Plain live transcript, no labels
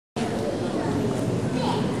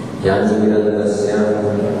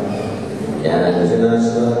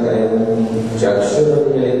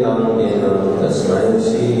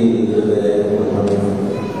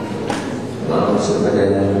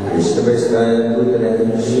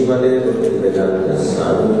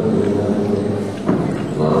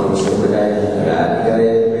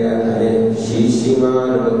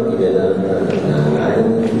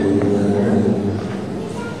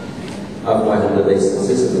Of my humble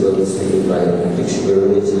obeisances to the Lord's name by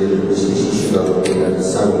Bhaktivedanta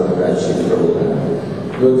Swami Maharaja Prabhupada.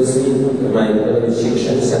 Lotus feet, my beloved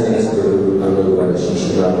Shiksha, Sannyas Guru, Anuruddha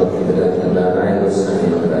Srimad Bhaktivedanta Narayan Goswami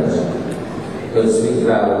Maharaja. Lotus feet,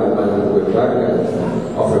 Rava, Rupa,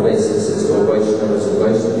 offer obeisances to all Vaishnavas and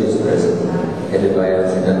Vaishnavis present, headed by our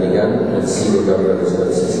Srinad and seated governors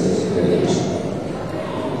of sisters in the nation.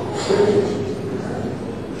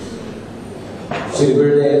 Sri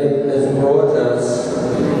Gurudev has brought us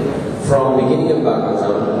from the beginning of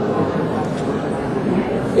Bhagavatam,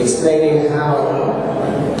 explaining how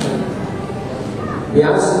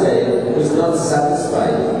Vyasadeva was not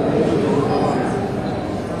satisfied.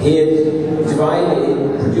 He had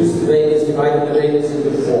divided, produced the Vedas, divided the Vedas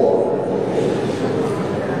into four.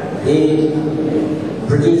 He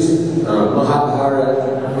produced Mahabharata,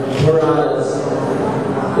 Puranas,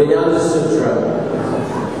 Vedanta Sutra,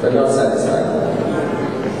 but not satisfied.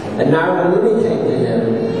 And Narayan came to him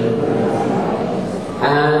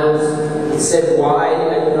and said, "Why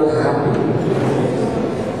are you not happy?"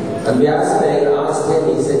 And Vyasadeva asked him,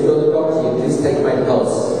 he said, "You're the doctor, please take my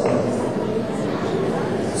pulse."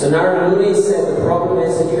 So Narayan said, "The problem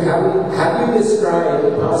is that have you described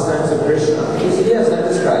the pastimes of Krishna?" He said, "Yes, I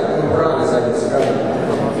described it. In the Puranas I described it."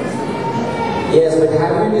 "Yes, but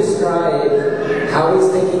have you described how he's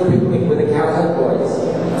taking picnic with the cowherd boys?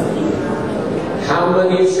 How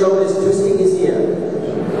Mani Yashoda is twisting his ear?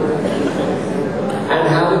 And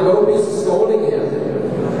how the gopis are scolding him?"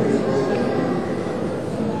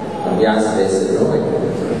 And Vyasadeva said, "No,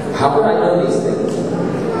 how could I know these things?"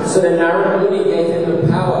 So then Narada Muni gave him the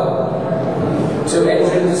power to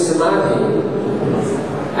enter into Samadhi.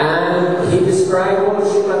 And he described all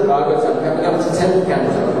Srimad Bhagavatam coming up to 10th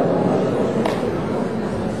canto.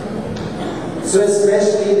 So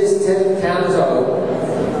especially this 10th canto,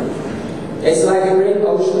 it's like a great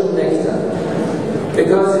ocean of nectar,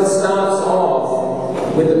 because it starts off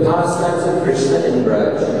with the pastimes of Krishna in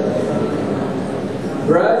Braj.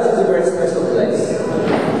 Braj is a very special place.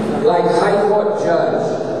 Like High Court judge,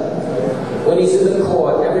 when he's in the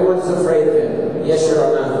court, everyone's afraid of him. "Yes, Your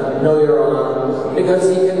Honor. No, Your Honor." Because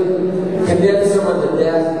he can condemn someone to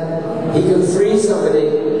death, he can free somebody,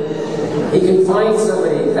 he can fine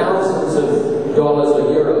somebody thousands of dollars or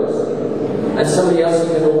euros. And somebody else you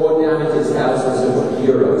can award damages thousands of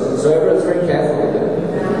euros. So everyone's very careful with it.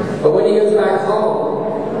 But when he goes back home,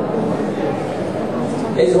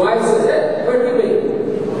 his wife says, "Hey, where have you been?"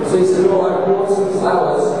 So he says, "Oh, I brought some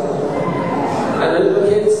flowers." And the little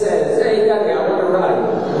kid says, "Hey, Daddy, I want to ride."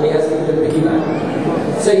 And he has to give him a piggyback.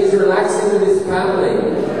 So he's relaxing with his family.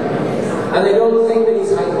 And they don't think that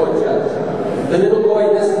he's High Court judge. The little boy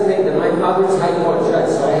doesn't think that my father's High Court judge,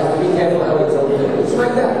 so I have to be careful how he told me. It's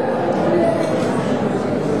like that.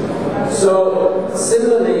 So,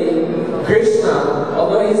 similarly, Krishna,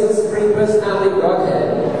 although he's the Supreme Personality of Godhead,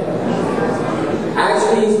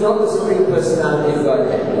 actually he's not the Supreme Personality of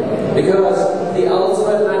Godhead, because the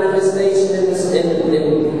ultimate manifestation in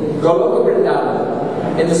Goloka Vrindavan,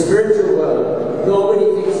 in the spiritual world, nobody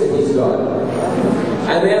thinks that he's God.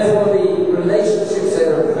 And therefore the relationships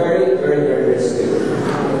there are very, very, very risky.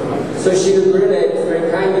 So Srila Gurudev is very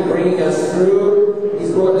kindly bringing us through.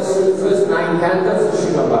 He's brought us through the first 9 cantos of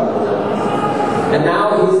Srimad Bhagavatam. And now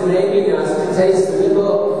he's enabling us to taste the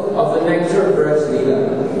middle of the nectar of Braj Leela.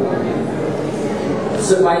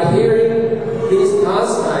 So by hearing these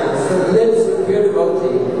pastimes from the lips of pure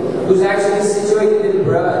devotee, who's actually situated in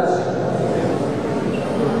Braj,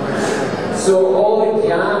 so all the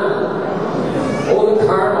jnana, all the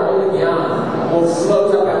karma, all the jnana will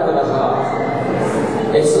float up out of the heart.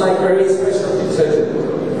 It's like very special detergent.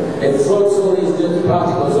 It floats all these dirty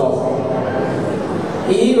particles off.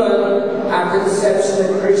 Even our conception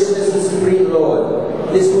that Krishna is the Supreme Lord,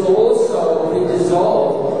 this will also be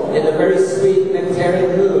dissolved in the very sweet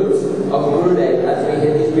nectarian moods of Gurudev as we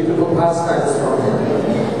hear these beautiful pastimes from him.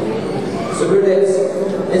 So Gurudev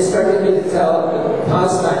instructed me to tell the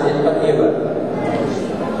pastime in Bhaktivedanta.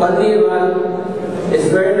 Bhaktivedanta is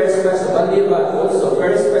very, very special. Bhaktivedanta also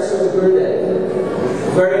very special to Gurudev.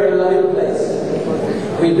 Very beloved place.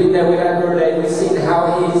 We've been there with our Gurudev. We've seen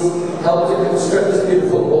how he's helped to construct this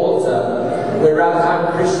beautiful altar where Radha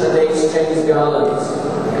and Krishna they exchange garlands.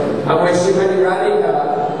 And where Srimati Radhika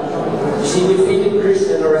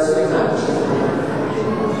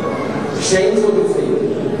shameful defeat.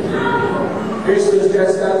 Krishna was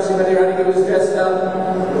dressed up, Srimad Radhika was dressed up,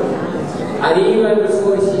 and even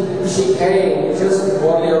before she came, just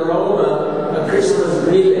for the aroma of Krishna's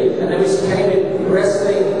breathing, and then she came in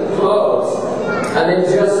wrestling clothes, and then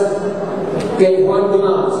just gave one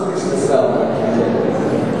glance, Krishna fell.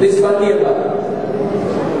 This Bhaktivedanta.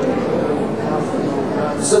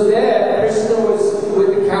 So there, Krishna was with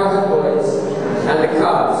the cowherd boys and the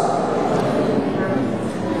calves,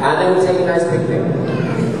 and they were taking a nice picnic.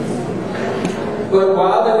 But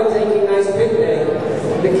while they were taking a nice picnic,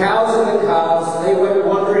 the cows and the calves, they went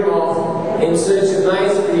wandering off in search of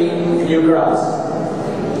nice green new grass.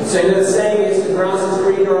 So the saying is, the grass is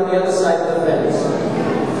greener on the other side of the fence.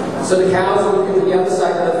 So the cows are looking to the other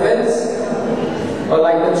side of the fence, or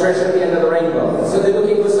like the treasure at the end of the rainbow. So they're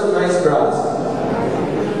looking for some nice grass.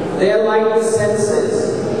 They are like the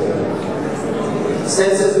senses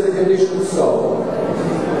of the conditioned soul.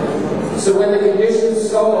 So when the conditioned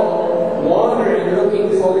soul, wandering,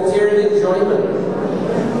 looking for material enjoyment,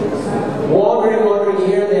 wandering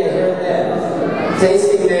here and there,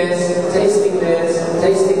 tasting this,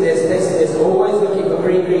 always looking for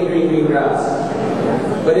green grass.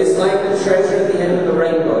 But it's like the treasure at the end of the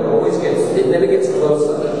rainbow. It never gets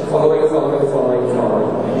closer, following.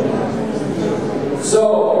 So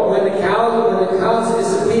when the cows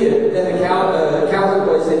disappeared, then the cowherd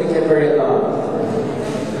boys, they became very alarmed.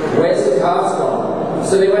 Where's the calves gone?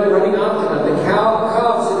 So they went running after them. The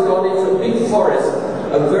calves had gone into a big forest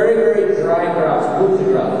of very, very dry grass, woody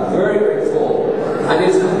grass, very, very tall. And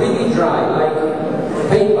it's completely dry, like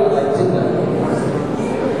paper, like tinder.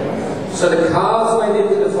 So the calves went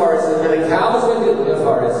into the forest, and then the cows went into the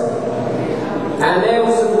forest. And there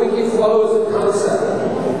were some wicked followers of Kamsa.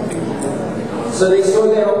 So they saw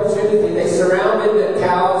their opportunity. They surrounded the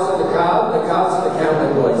cows and the calves and the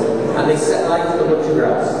cowherd boys, and they set light to the butcher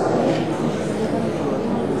grass.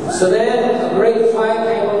 So then a great fire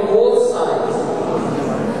came on all sides,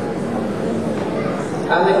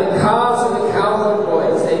 and the calves and the cowherd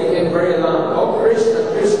boys, they became very alarmed. Oh, Krishna.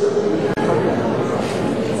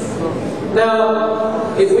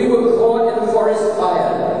 Now, if we were caught in a forest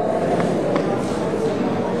fire,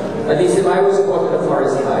 at least if I was caught in a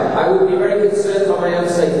forest fire, I would be very concerned for my own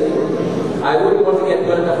safety. I wouldn't want to get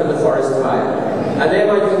burned up in the forest fire. And they're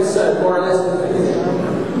my concern, more or less.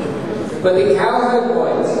 But the cowherd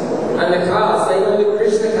boys and the calves, they know that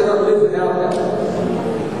Krishna cannot live without them.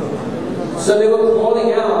 So they were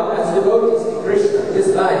calling out as devotees to Krishna, his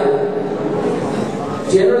life.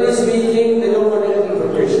 Generally speaking, they don't want anything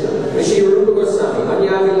from Krishna. Rishi Rupa Goswami,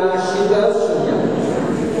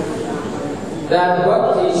 that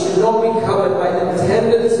bhakti should not be covered by the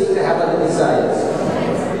tendency to have other desires.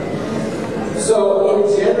 So, in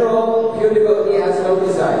general, pure devotee has no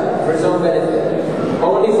desire for his own benefit,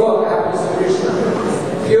 only for happiness of Krishna.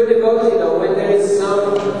 Pure devotee, though, when there is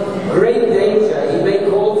some great danger, he may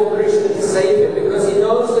call to Krishna to save him, because he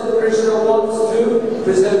knows that Krishna wants to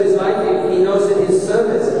preserve his life. He knows that his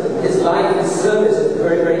service, his life, his service is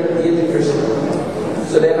very, very dear to Krishna.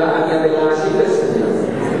 So therefore,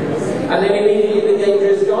 and then immediately the danger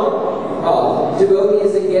is gone. Oh, devotee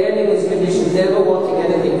is again in his condition, never wanting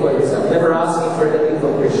anything for himself, never asking for anything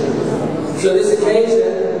from Krishna. So this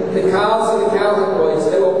occasion, the calves and the cowherd boys,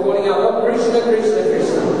 they were calling out, oh, Krishna.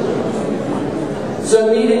 So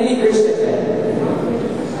immediately Krishna came.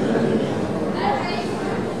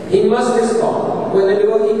 He must respond. When the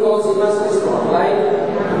devotee calls, he must respond. Like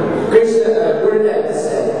Krishna, Gurudev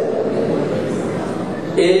said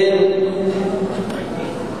in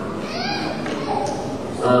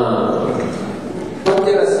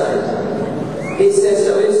Bhaktivedanta. He says,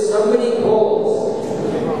 so if somebody calls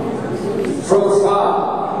from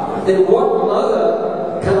far, then what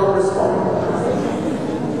mother cannot respond?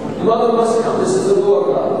 Mother must come. This is the law of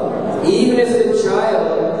love. Even if the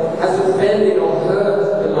child has offended or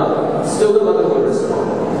hurt the mother, still the mother will respond.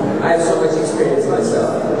 I have so much experience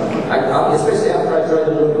myself, especially after I joined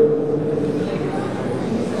the movement.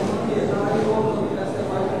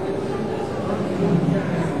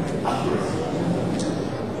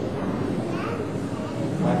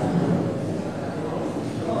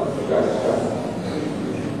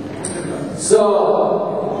 So,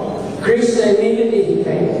 Krishna immediately he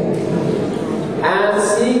came, and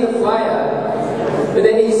seeing the fire, but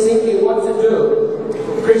then he's thinking what to do.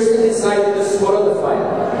 Krishna decided to swallow the fire.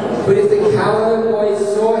 But if the cowherd boys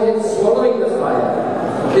saw him swallowing the fire,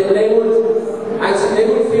 then they would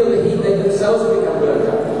feel the heat, they themselves become burnt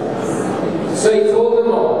up. So he told them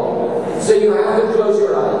all, so you have to close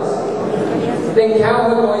your eyes. Then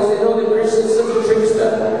cowherd boys, they know that Krishna is such a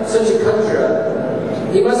trickster, such a conjurer.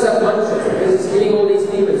 He must have mantras because he's killing all these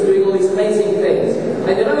demons, doing all these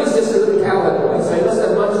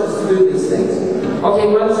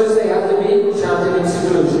Okay, mantras, they have to be chanted in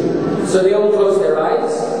seclusion. So they all close their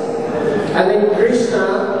eyes. And then Krishna,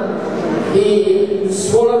 he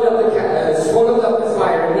swallowed up the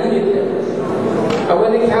fire immediately. And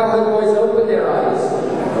when the cowherd boys opened their eyes,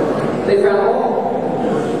 they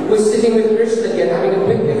found, we're sitting with Krishna again having a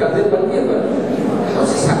picnic at the Bhaktivedanta.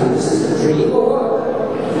 How's this happening? This is a dream or what?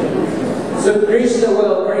 So Krishna,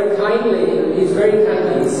 he's very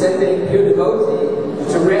kindly sent a pure devotee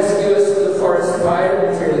to rescue us from the forest fire of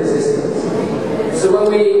material existence. So when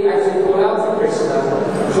we actually call out for Krishna,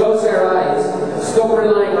 close our eyes, stop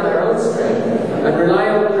relying on our own strength, and rely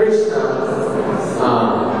on Krishna.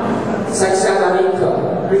 Saksadanika.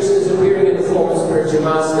 Krishna is appearing in the form of spiritual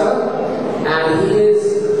master, and he is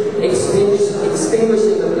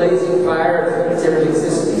extinguishing the blazing fire of material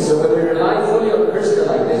existence. So when we rely fully on Krishna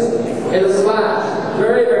like this, in a flash,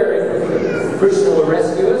 very, very quickly, Krishna will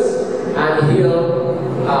rescue us, and he'll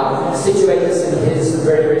situate us in his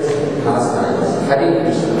very, very simple pastimes. Hare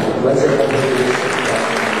Krishna. Let's everybody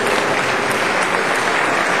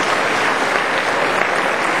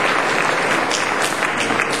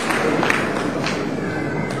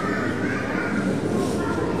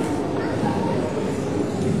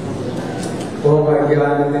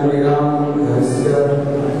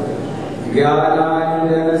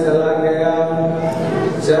ज्ञानाञ्जनशलाकया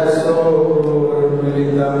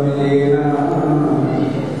चक्षुरुन्मीलितं येन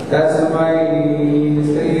तस्मै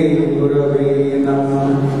श्रीगुरवे नमः।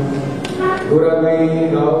 गुरवे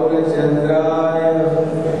गौरचन्द्राय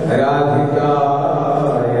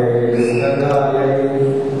राधिकाय सदाय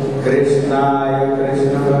कृष्णाय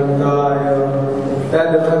कृष्णभक्ताय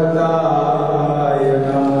तद्भक्ताय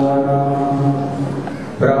नमो नमः।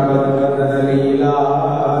 प्रमदवदनलीला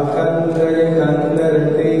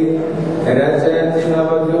कंदरते रचयति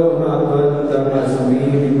नवजोहवन्तमस्मि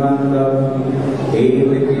विमन्दम्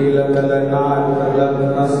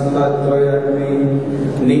एवकीलकलनाथलग्नस्तत्त्वयन्मे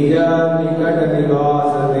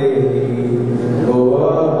निजनिकटनिवासदेहि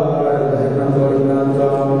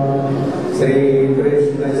गोवर्धनपूर्णत्वम्।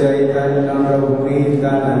 श्रीकृष्णचैतन्य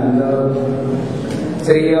प्रभुनित्यानन्द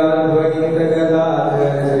श्री अद्वैत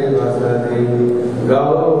गदाधर श्रीवासदि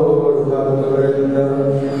गौर भक्तवृंद।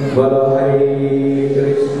 बोलो हरे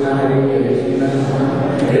Krishna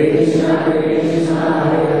Krishna Krishna Hare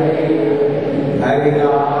Hare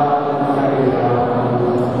Ram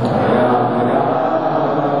Ram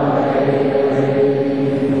Ram Hare Hare.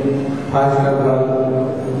 First of all,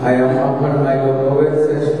 I am offered my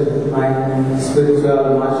obeisances to my spiritual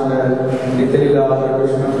master, Nityalila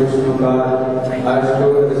Krishna Vishnupada,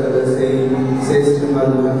 Ashtoda Sadasya,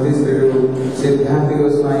 Srimad Siddhanti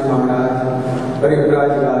Goswami Maharaja,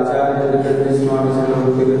 Parivraj Acharya, Swami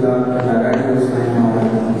Bhaktivedanta, Narayan Goswami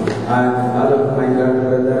Maharaja, and all of my god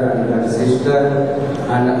brother and god sister,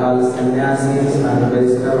 and all sannyasis and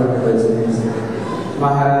Vaishnava and Vaishnavas.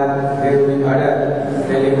 Maharaj gave me order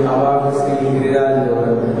telling about Sri Giriraj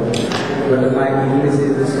Govardhan, but my English is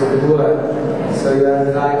so poor, so you are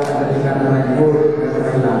trying to understand my good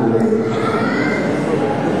language.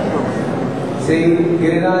 Sri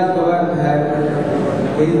Giriraj Govardhan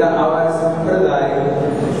is our sampradaya.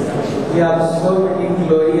 We have so many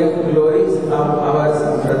glories of our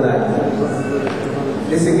sampradaya.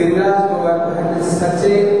 This Giriraj Govardhan is such a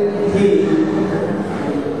thing.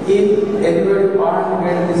 If anybody wants to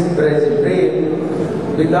get this brain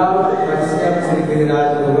without mercy of Sri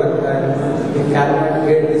Giriraj Govardhan, he cannot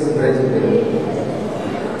get this brain.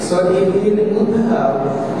 So in Uddhav,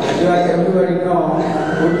 everybody know,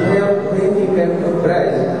 Uddhav when he came to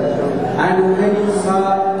Braj, and when he saw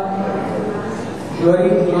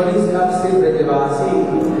glories of Sri Brajavasi,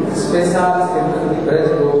 special Srimati Braj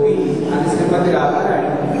Gopi and Srimati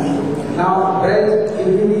Radharani. Now Braj,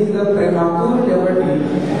 even is the premature devotee,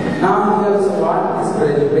 now he also wants this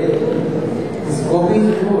Braj brain. This Gopi is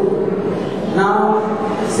good. Now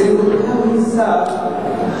Sri Uddhav himself,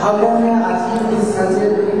 how can I achieve this such a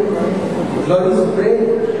glorious brain?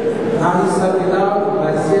 Now he said, without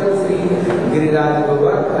mercy of Sri Giriraj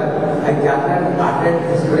Govardhan, I cannot attend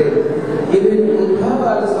this brain. Even Uddhav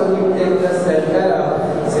also will take the center of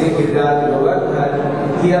Sri Giriraj Govardhan.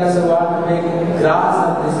 He also wants to make grass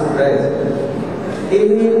of this brain.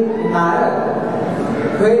 Even Narayan,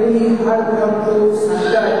 when he had come to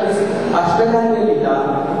Santa, this Ashtadhanya Lila,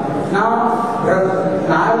 now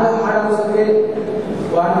Narayan had also said,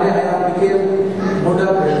 one day I have become Buddha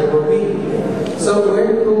Gopi. So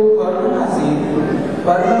went to Parnamasi.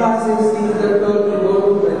 Parnamasi sees the told to go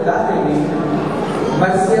to Vrindavan.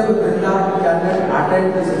 Mercy of Vrindavan cannot attend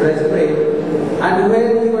this breastplate. And when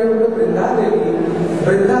he went to Vrindavan,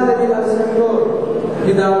 Vrindavan also told,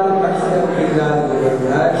 without mercy of Giriraj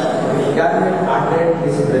Govardhan, he cannot attend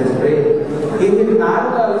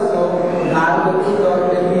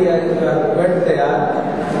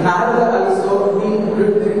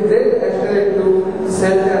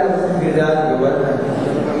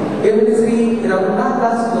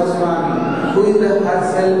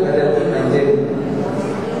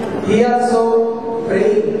He also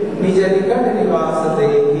prayed, Nijanikat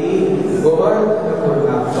Nivasadehi, Govardhana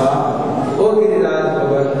Purnappa, O Giriraj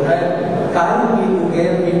Govardhan, kindly to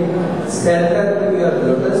give me shelter with your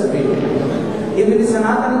lotus feet. Even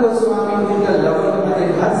Sanatana Goswami, in the lover of the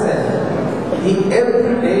herself, he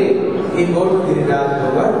every day he go to Giriraj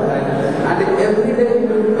Govardhan, and every day he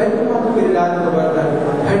will welcome to Giriraj Govardhan.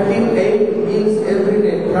 38 meals every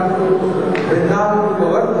day from Vrindavan to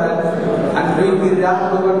Govardhan, and doing Giriraj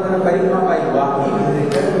Govardhan Parikama by walking, he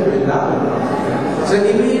returned to Vrindavan. So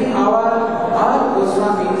even our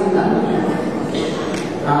Goswamis,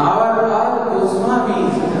 our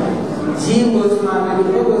Goswamis, Jeev Goswami,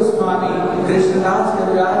 Rupa Goswami, Krishnadas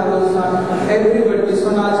Kaviraj Goswami, everybody,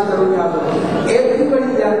 Vishwanath Kaviraj, everybody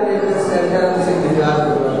they are taking shelter of Giriraj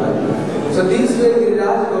Govardhan. So this way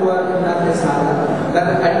Giriraj Govardhan is that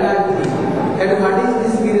Adnati. And what is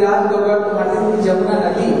this Giriraj Govardhan? What is the Jamuna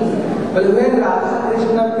Nadi? But when Radha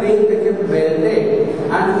Krishna prayed became melted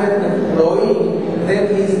and when flowing, then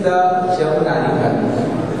is the Jamuna River.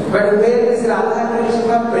 But when this Radha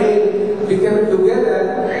Krishna prayed became together,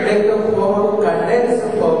 take the form of condensed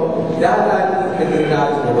form, that are the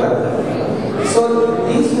Giriraj Govardhan. So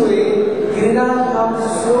this way, Giriraj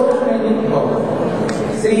has so many forms.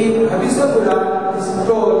 Sri Bhavishya Puran is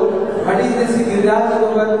told, what is this Giriraj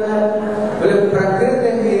Govardhan? Well,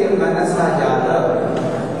 Prakriti Manasa Jata.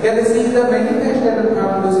 This is the manifestation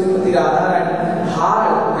from Srimati Radha and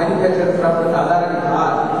heart, manifested from Radha and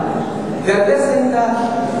heart. Gata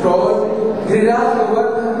Singha told, Giriraj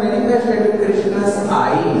Govardhan manifested Krishna's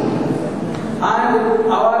eye. And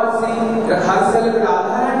our Sri herself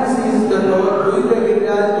Radha and she is the Lord doing the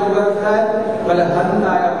Giriraj Govardhan,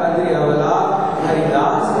 Valhandaya Pandri Avala,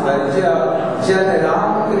 Haridas Varja, Jat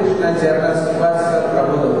Ram Krishna Charana Spasa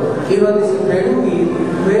Prabhu. Even this Vedugi,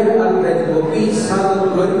 where all the gopis saw the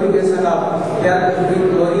glorification of their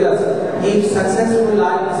glorious, if successful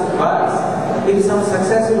life is birds, if some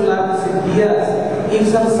successful life is deers, if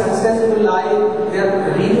some successful life they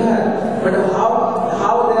are river, but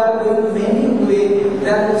how they are doing many ways, they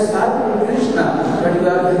are to serve Krishna, but you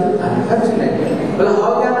are very unfortunate. Well,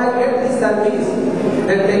 how can I get this service?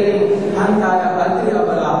 They are telling, Hantaya Adriya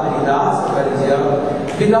Bala Haridas Varja.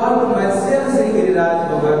 Without mercy of Sri Giriraj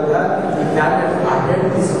Govardhan, he cannot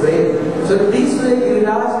attend this way. So this way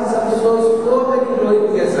Giriraj is also so many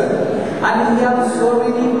glorification. And he has so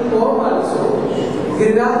many forms also.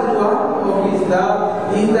 Giriraj one form is the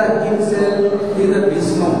himself, he is the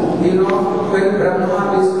Vishnu. You know, when Brahma,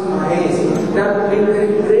 Vishnu, Mahesh, they are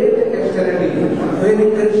very great externally. When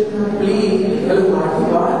Krishna please, well, what you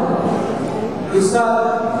want? You saw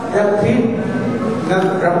the three, the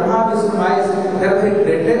Brahma, Vishnu, Mahesh, they are the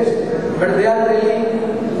greatest. But they are telling,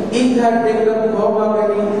 if they take the form of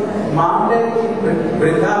any mountain in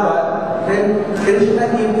Vrindavan, then Krishna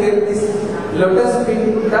he gave this lotus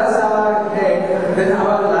feet, touch our head, then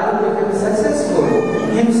our life becomes successful.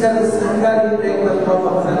 Himself Sangha, he take the form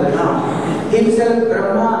of Narayan. Himself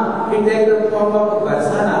Brahma, he take the form of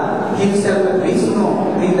Varsana. Himself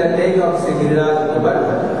Vishnu, he the take of Sri Giriraj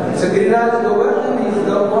Govardhan. So Giriraj Govardhan is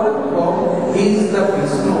the one form, he is the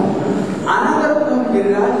Vishnu. Another form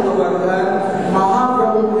Giriraj Govardhan,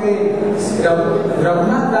 Mahaprabhu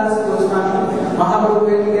Raghunath Das Goswami, Mahaprabhu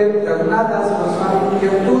gave Raghunath Das Goswami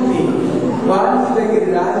gave two things. One is the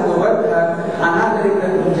Giriraj Govardhan, another is the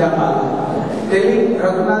Kunjamala. Telling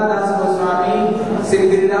Raghunath Das Goswami, Sri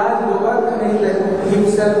Giriraj Govardhan is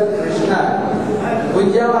himself Krishna.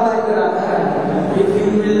 Kunjamala is Radha. If you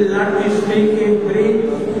will not be speaking, breathe,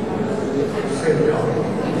 sit down.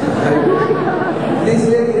 This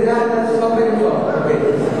way Giriraj has so many forms.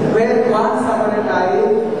 Where once upon a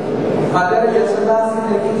time, Mother Yashoda is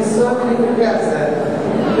making so many preparation.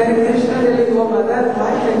 Then Krishna telling, oh mother,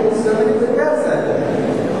 why making so many preparation?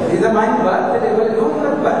 Is my birthday? Well, go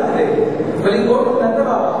for birthday. Well, you go to Nanda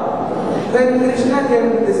Baba. When Krishna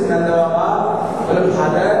came to this Nanda Baba, well,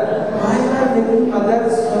 father, why you are making mother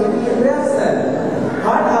so many preparation?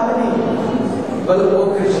 What happening? Well,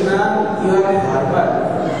 oh Krishna, you are a farmer.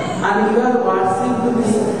 And you are worshipping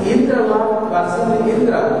this Indra, worshipping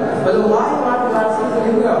Indra. Well, why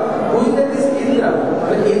worshipping Indra? Who is this Indra?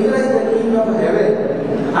 Well, Indra is the king of heaven.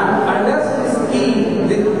 And under this king,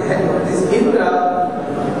 this Indra,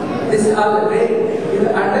 this is all rain. In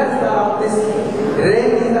the under this rain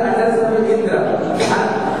is the under of Indra. And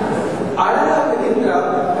under of Indra,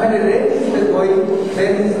 when the rain is going,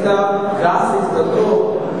 then is the grass is the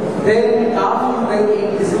grow. Then after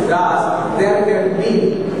they eat this grass, they are getting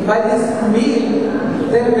meal. By this meal,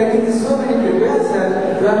 they are making so many preparations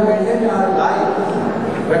to maintain our life.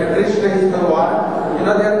 But Krishna is the one, they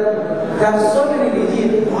are There are so many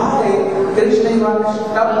reasons why Krishna wants to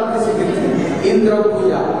stop this Indra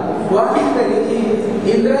Puja. What is the reason?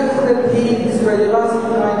 Indra is the king, this Brajavasi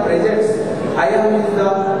is my presence. I am the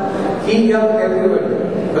king of everybody.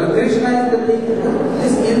 But Krishna is the king.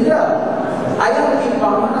 This Indra, I am King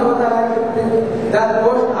Vamana Avatar. That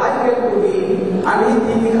what I get to him, and he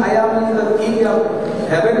thinking I am the king of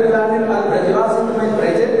heaven planet, or Brajavasi is my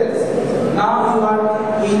presence. Now you are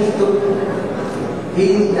king to. He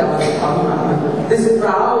is our Vamana. This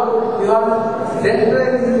proud, you are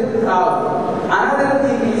centralized proud. Another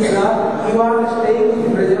thing is that you are staying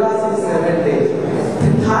in Brajavasi 7 days. The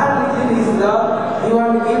third reason is that you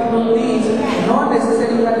are able to teach, not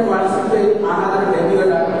necessarily that worship another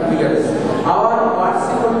demigod figures. Our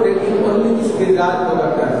worship of taking only this Giriraj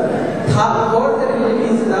Govardhan. Fourth reason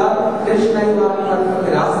is that Krishna is our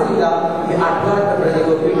Rasalila, the Advaita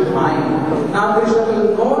Brajagopi mind. Now Krishna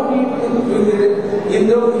will no need to do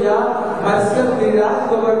Indra Puja, Marskal Giriraj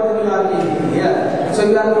Govardhan you are here. So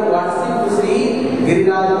you have to worship to see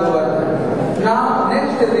Giriraj Govardhan. Now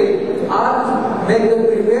next day, all make the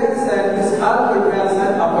preparation, this all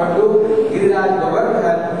preparation up to Giriraj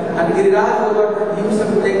Govardhan, and Giriraj Govardhan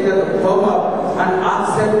himself take the form up and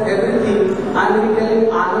accept everything, and we tell him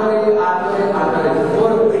Anwari,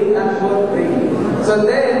 for bring and for bring. So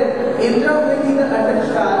then Indra making the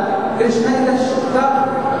understand Krishna is the Shukta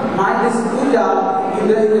mind is puja,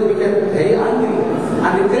 Indra is become very angry.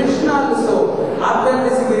 And Krishna also, after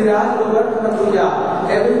this Giriraj Govardhan puja,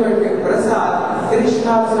 everyone take prasad.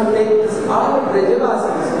 Krishna also takes all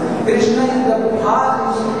Brajavasis. Krishna is the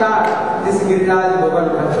first start this Giriraj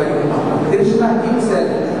Govardhan Parikramā. Krishna himself,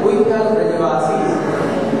 we are Brajavasis.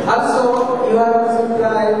 Also, you are also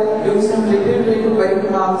try doing some little bit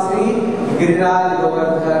Parikramā Sri Giriraj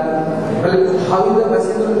Govardhan. Well, how is the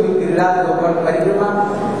Vaishnava doing Giriraj Govardhan Parikramā?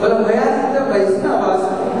 Well, where is the Vaishnavas?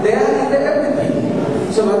 There is the everything.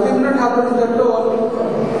 So Bhaktivedanta Thakur is the told,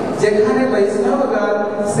 Jekhane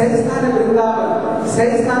Vaishnava, Saistane Vrindavan,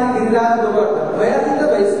 Saistane Giriraj Govardhan. Where is the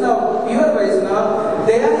Vaishnava? Pure Vaishnava.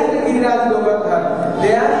 There is the Giriraj Govardhan.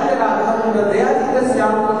 There is the Radha, there is the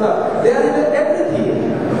Shyamkunda, there is the everything.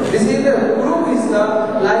 This is the Guru is the,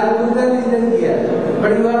 like Buddha is the here.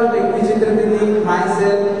 But you are like Vichitradini,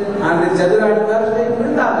 myself, and the Jadurad, you are like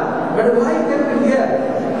Vrindavan. But why can we here?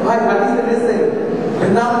 Why? What is the reason?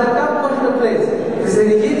 Vrindavan is the topmost place. This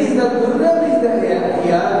region is the Guru is the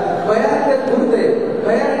here. Where is the Gurudev?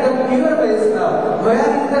 Where is the pure Vaishnava? Where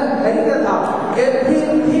is the Harikatha?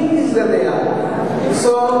 Everything is there.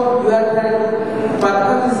 So you are like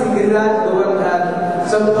performing Giriraj Govardhan.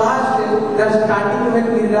 So first, they are starting with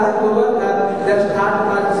Giriraj Govardhan. They are starting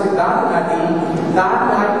with Dhan Ghati. Dhan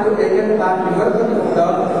Ghati to take it back to Kunda,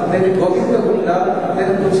 then Govinda Kunda, then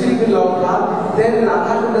Kuchri Lokha, then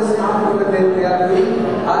Radha Kunda Shyam Kunda, then they are doing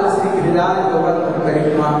all Sri Giriraj Govardhan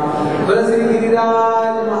Parikramā. Bolo Sri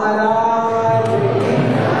Giriraj Maharaj.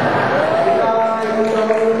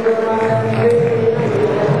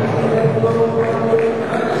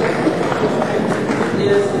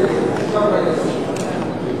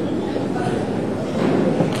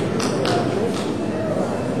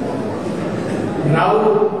 Now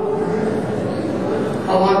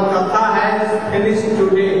our Katha has finished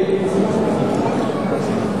today.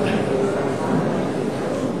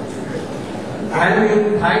 I am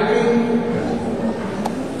inviting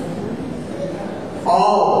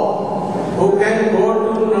all who can go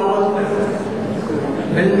to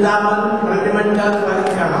Vrindavan Pratimandal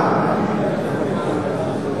Parikramā.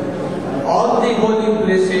 All the holy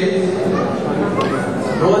places,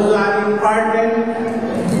 those are important,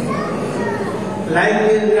 like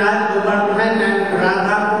Giriraj Govardhan and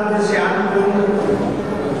Radha Kund, Shyam Kund,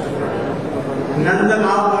 Nanda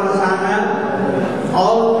Mahaprasana,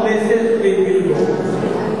 all places we will go.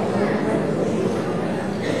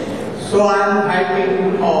 So I am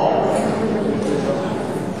inviting all.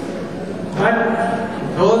 But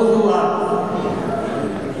those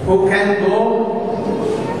who can go,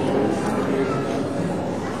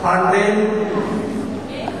 for them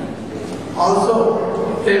also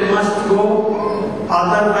they must go.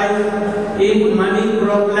 Otherwise, if money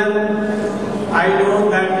problem, I know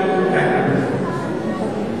that you can.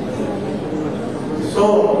 So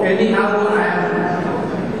anyhow, I am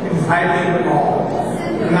inviting all.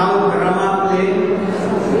 Now drama play.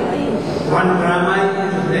 One drama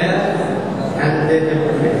is there, and they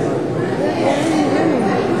will play.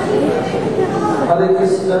 Hare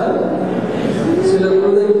Krishna. Srila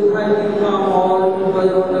Gurudev inviting from all to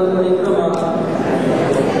Bhaktivedanta Parikramā.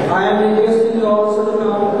 I am requesting you also to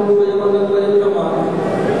come to Bhaktivedanta Parikramā.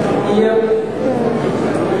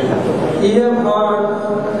 You have heard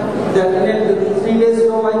that 3 days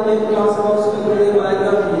ago I gave class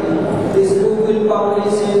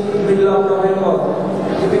publish in middle of November.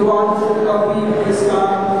 If you want to copy, please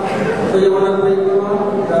come to Yamuna Parikrama.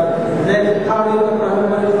 The next third week of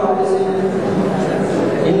November is published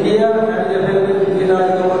in India and available in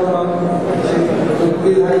United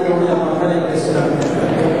Hare Krishna.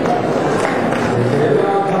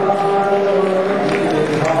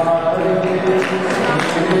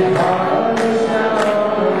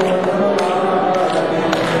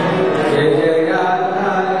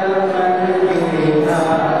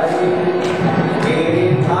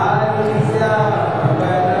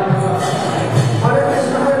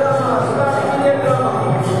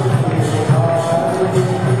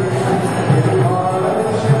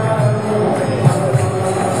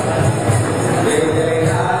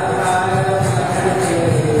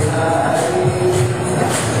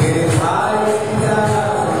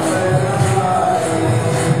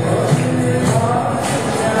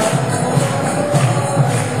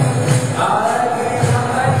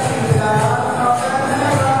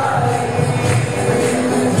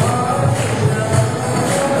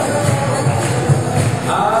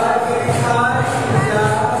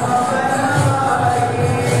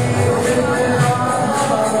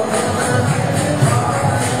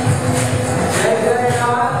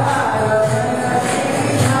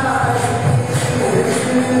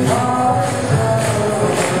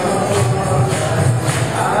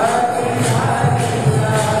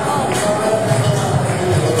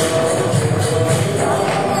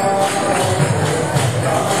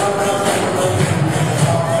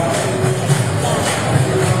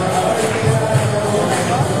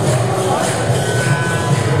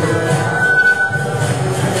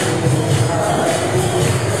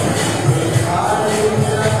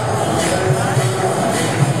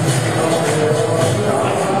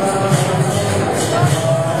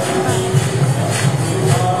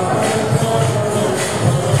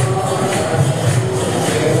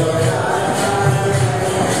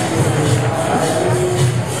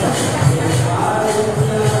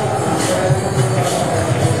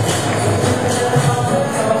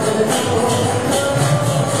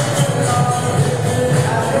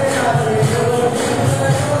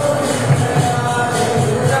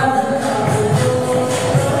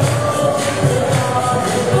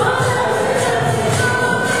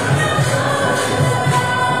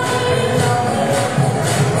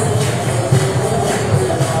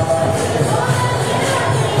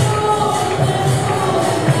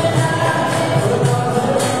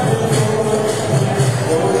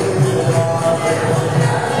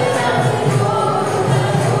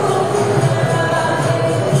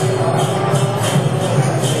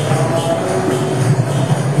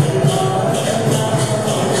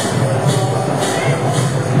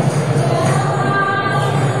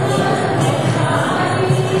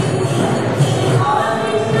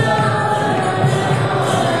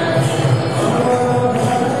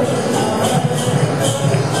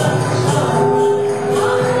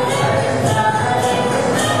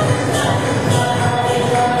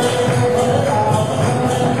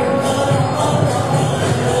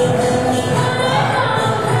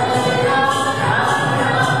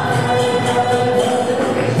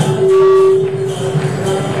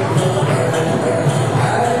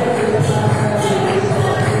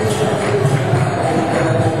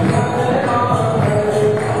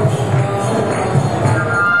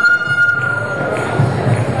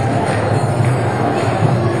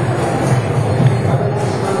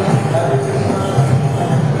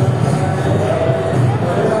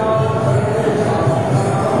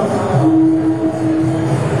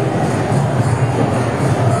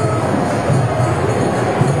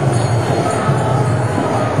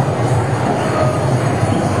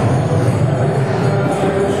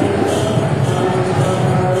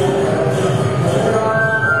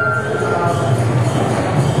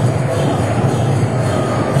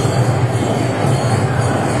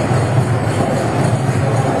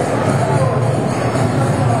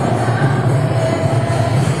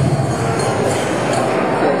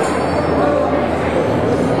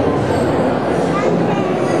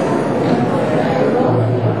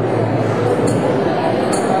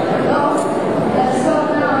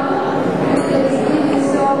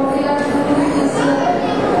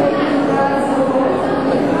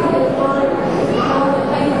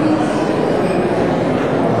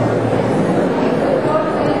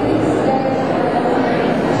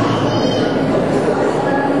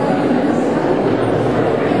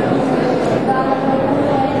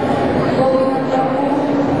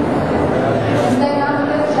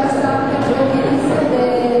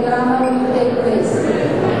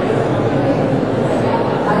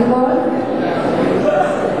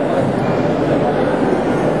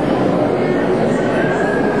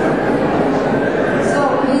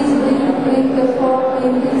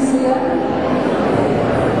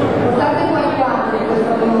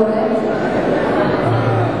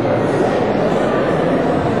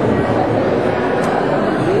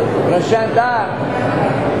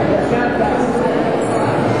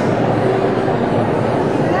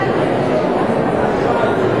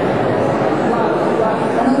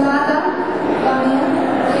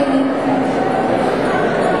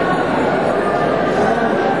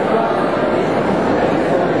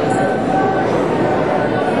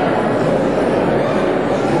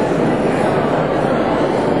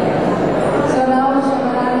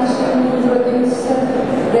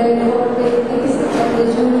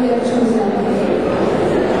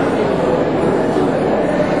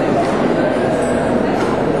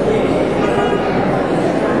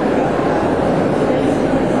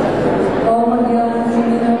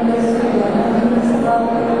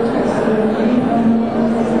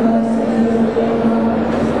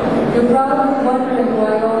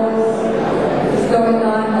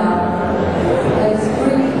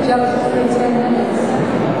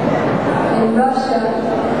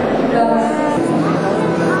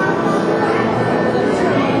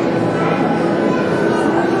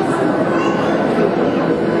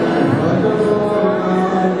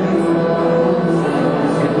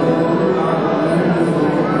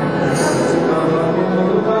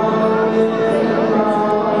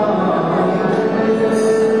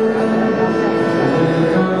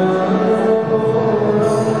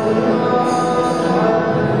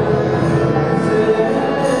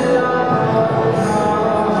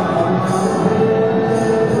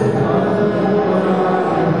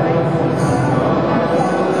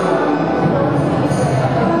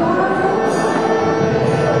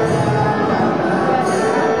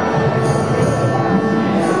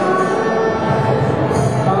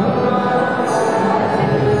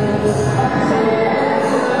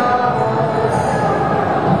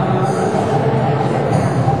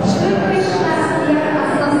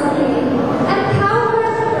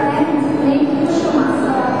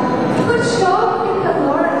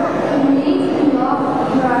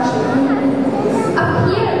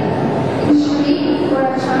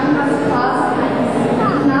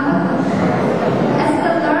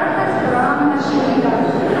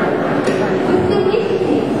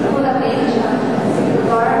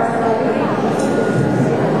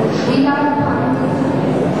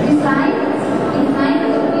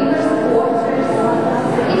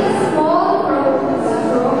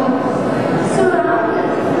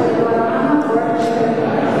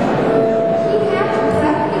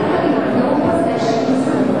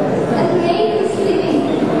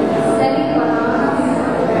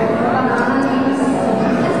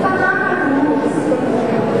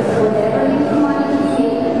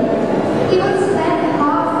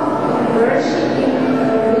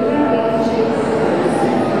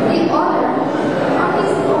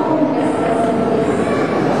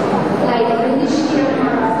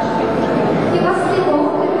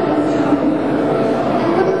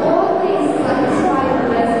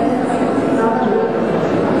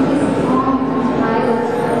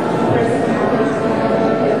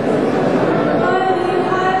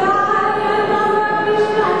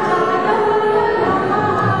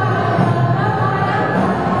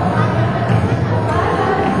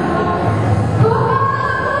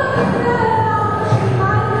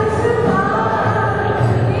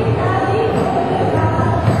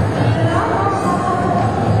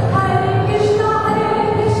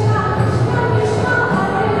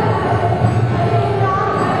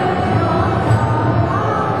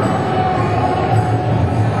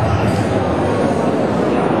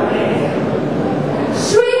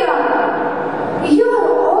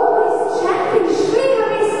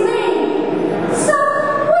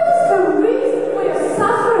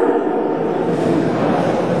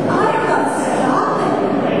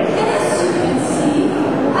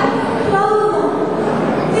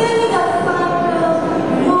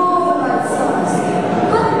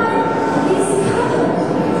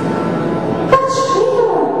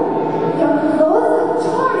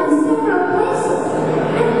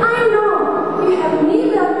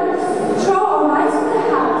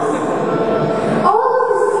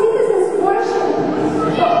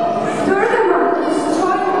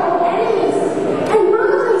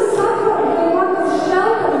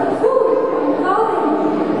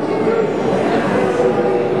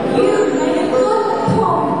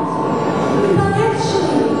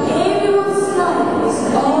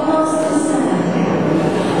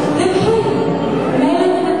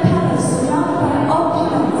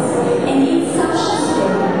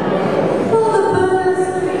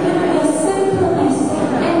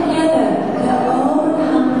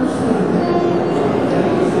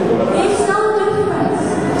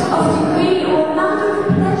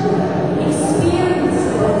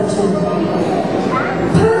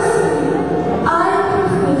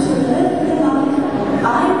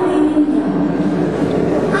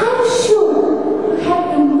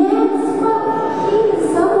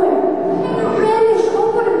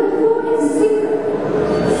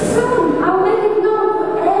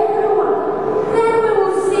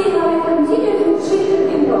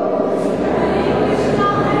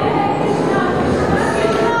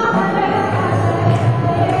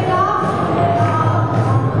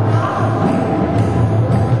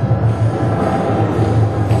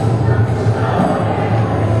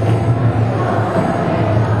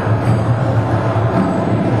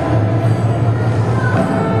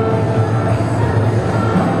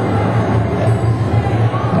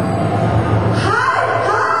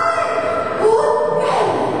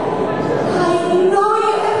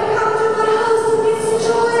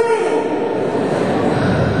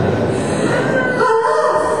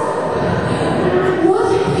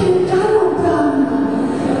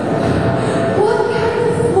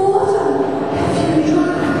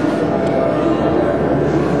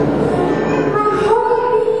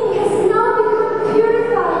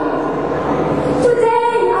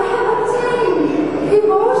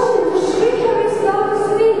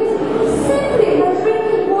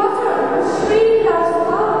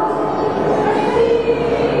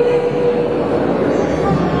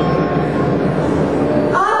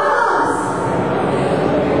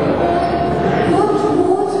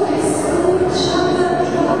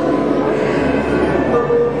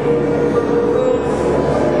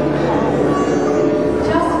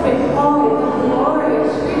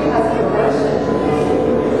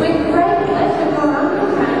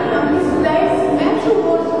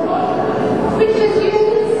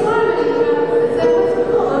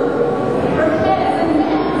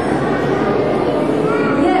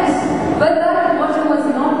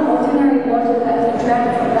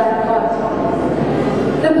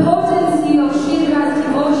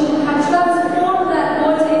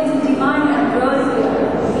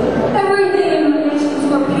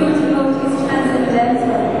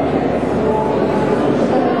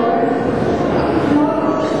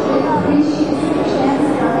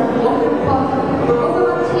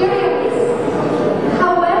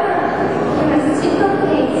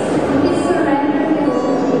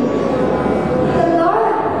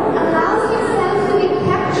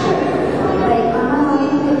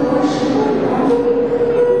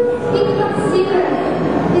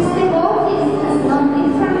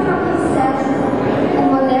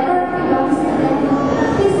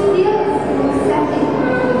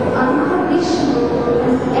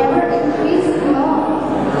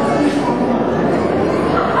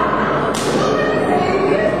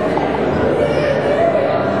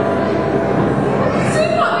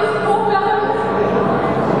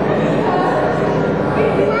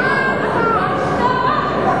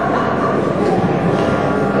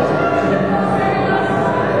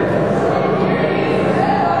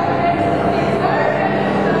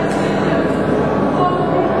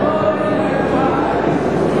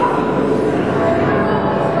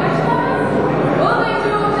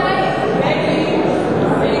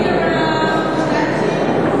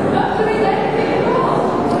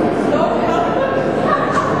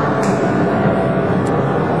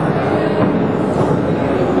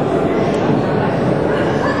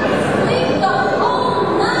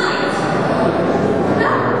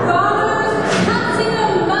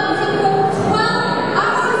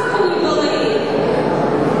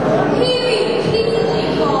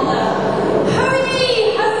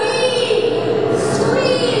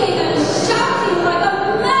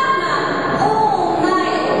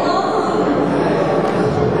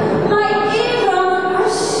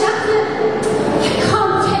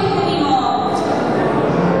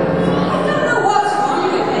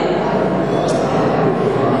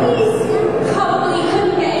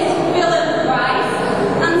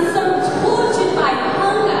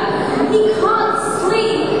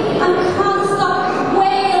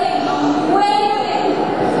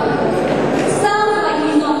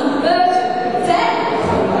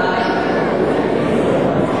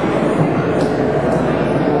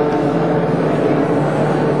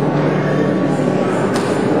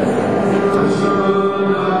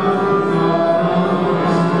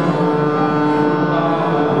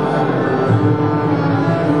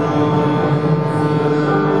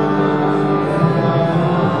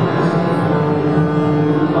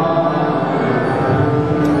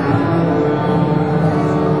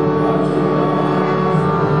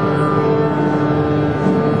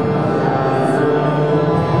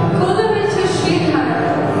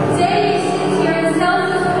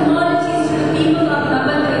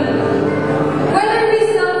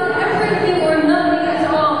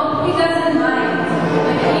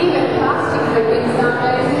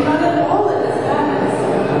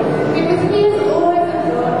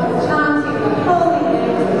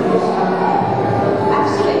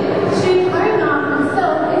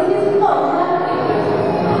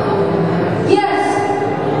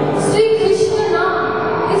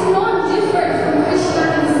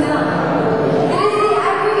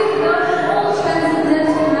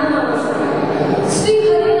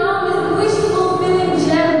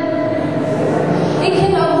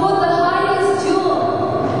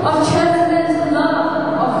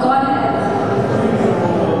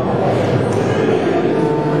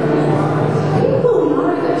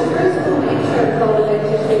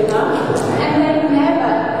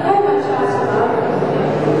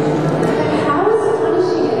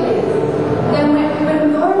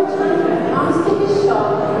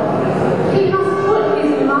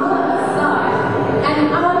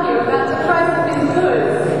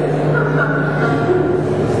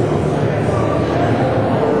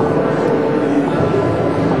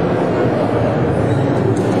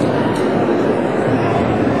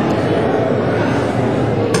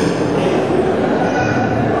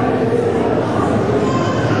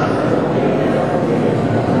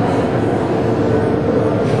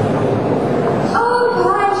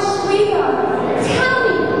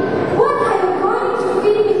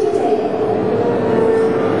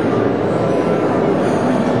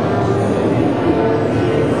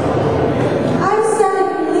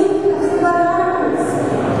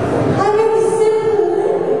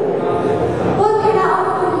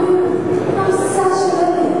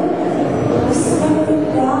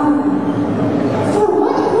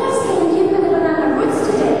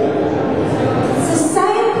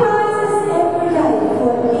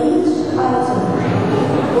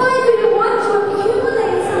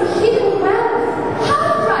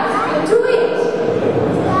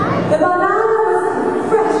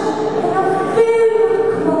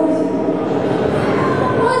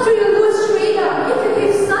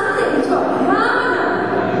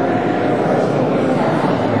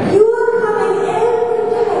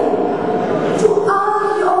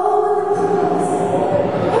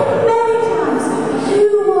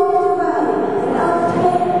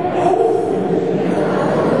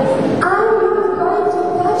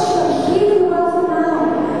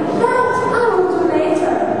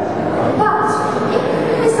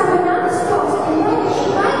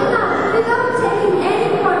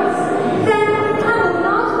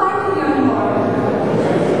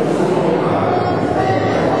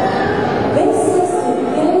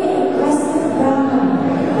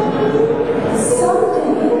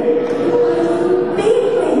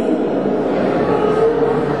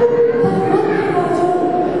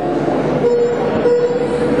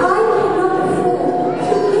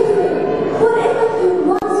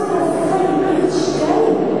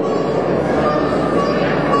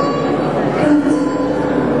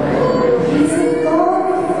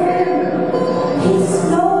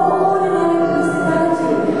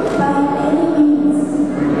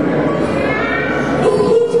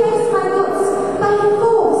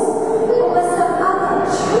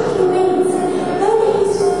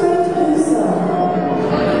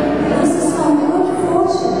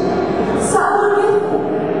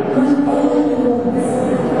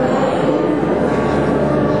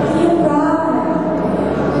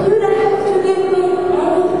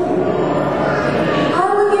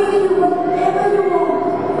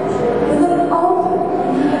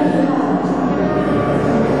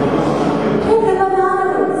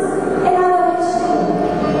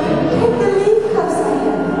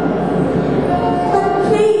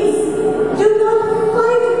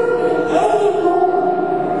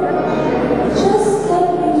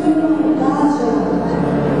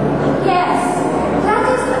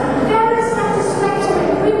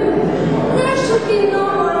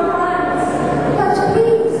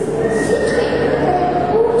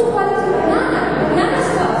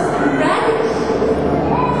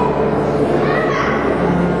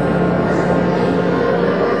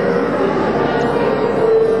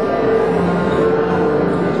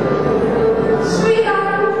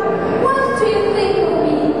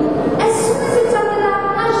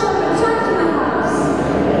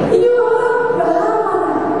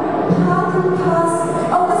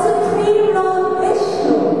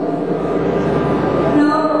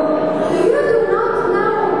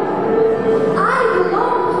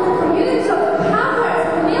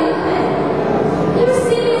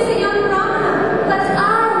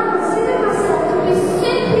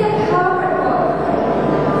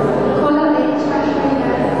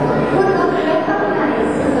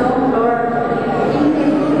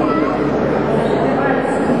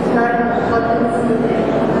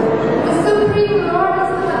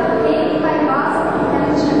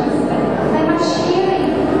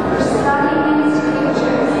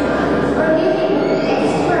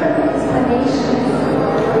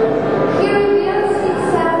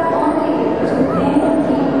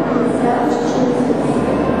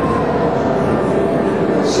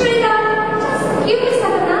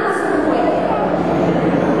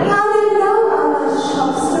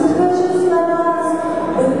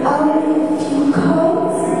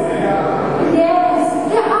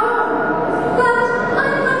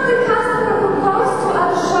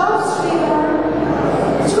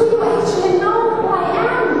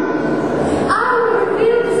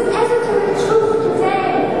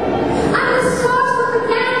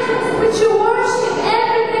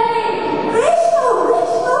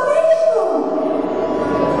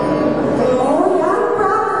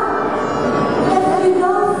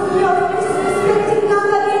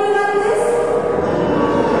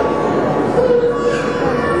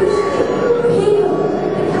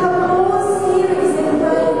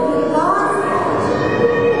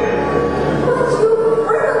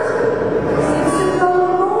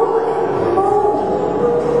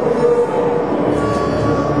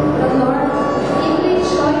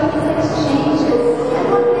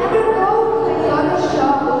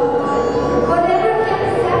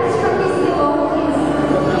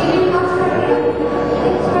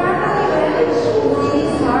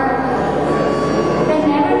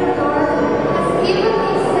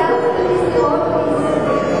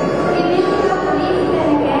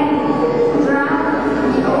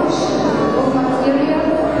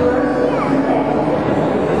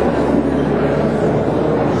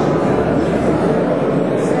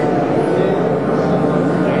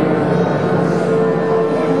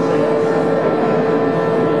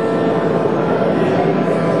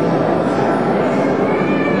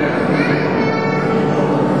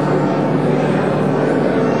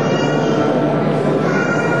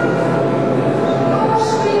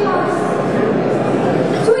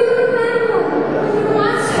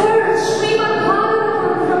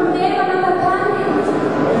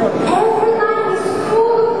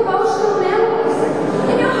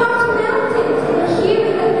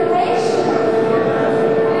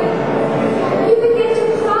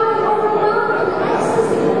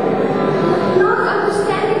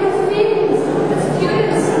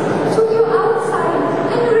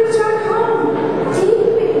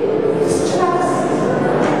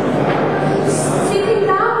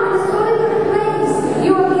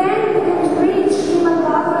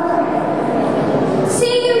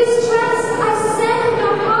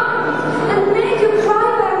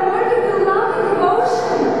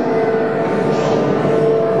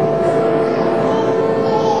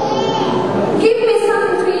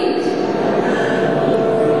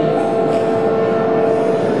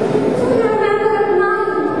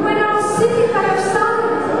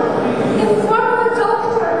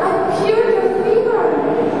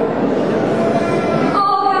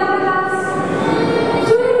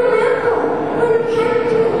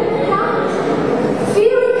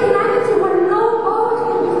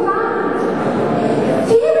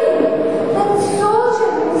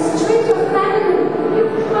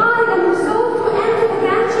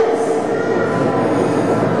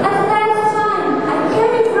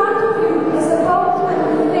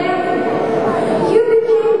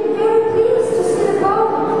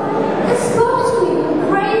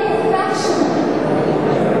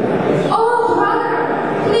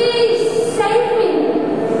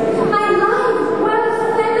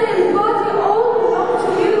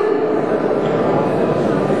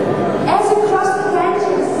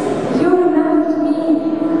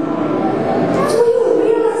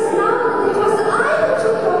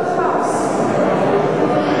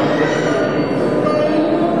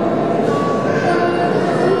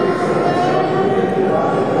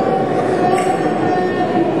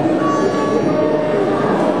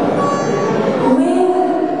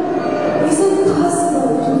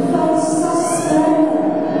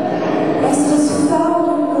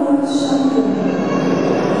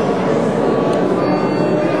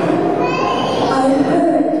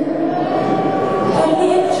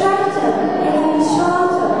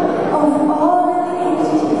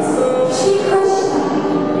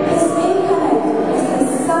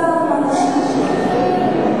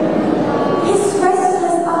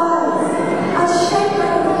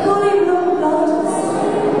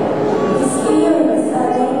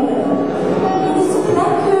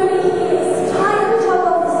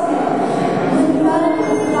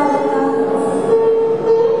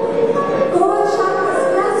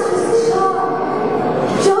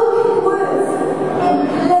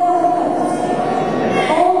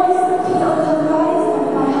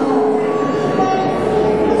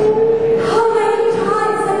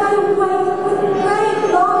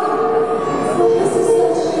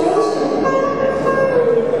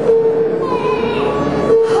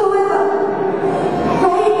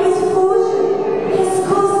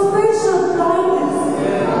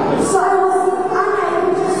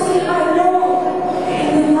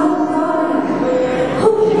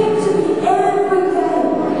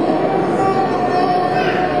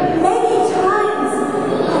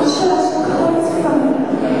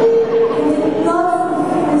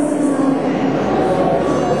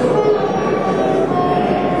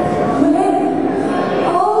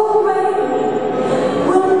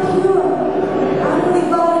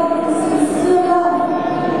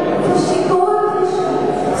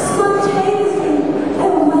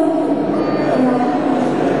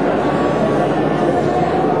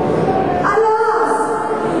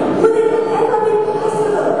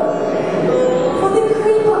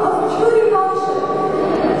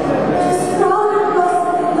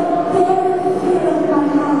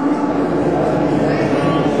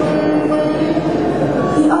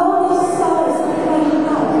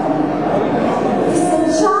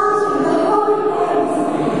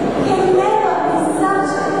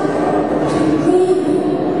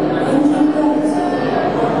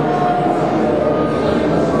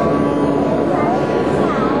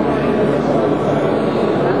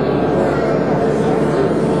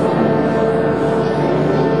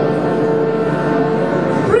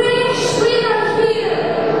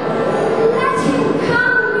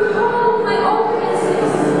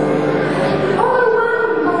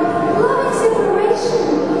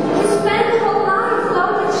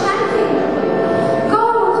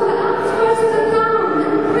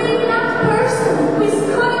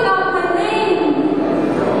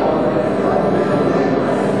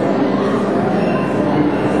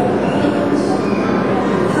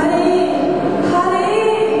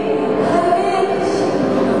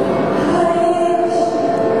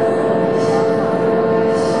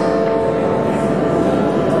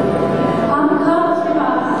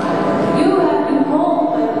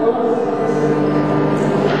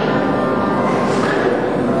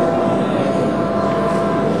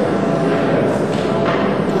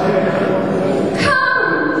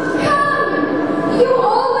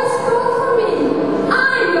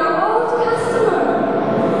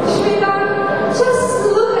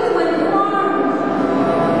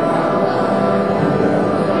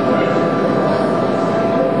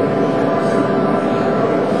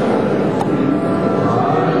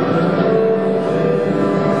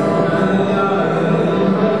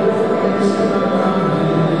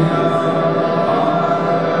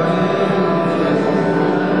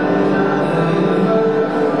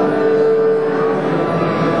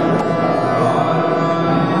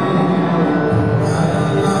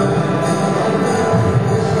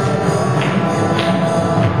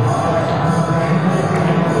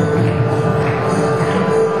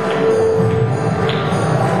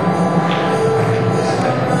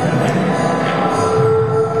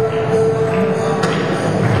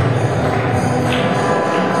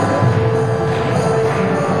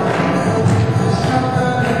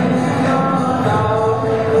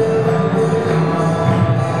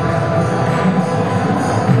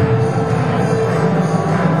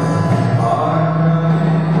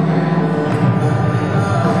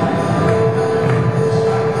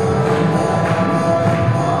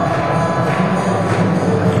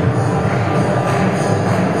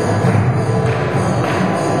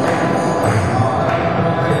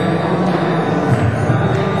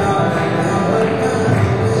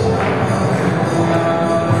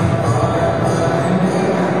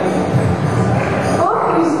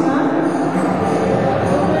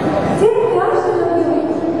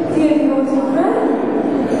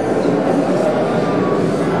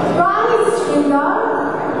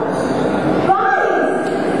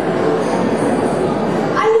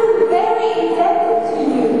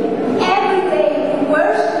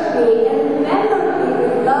 way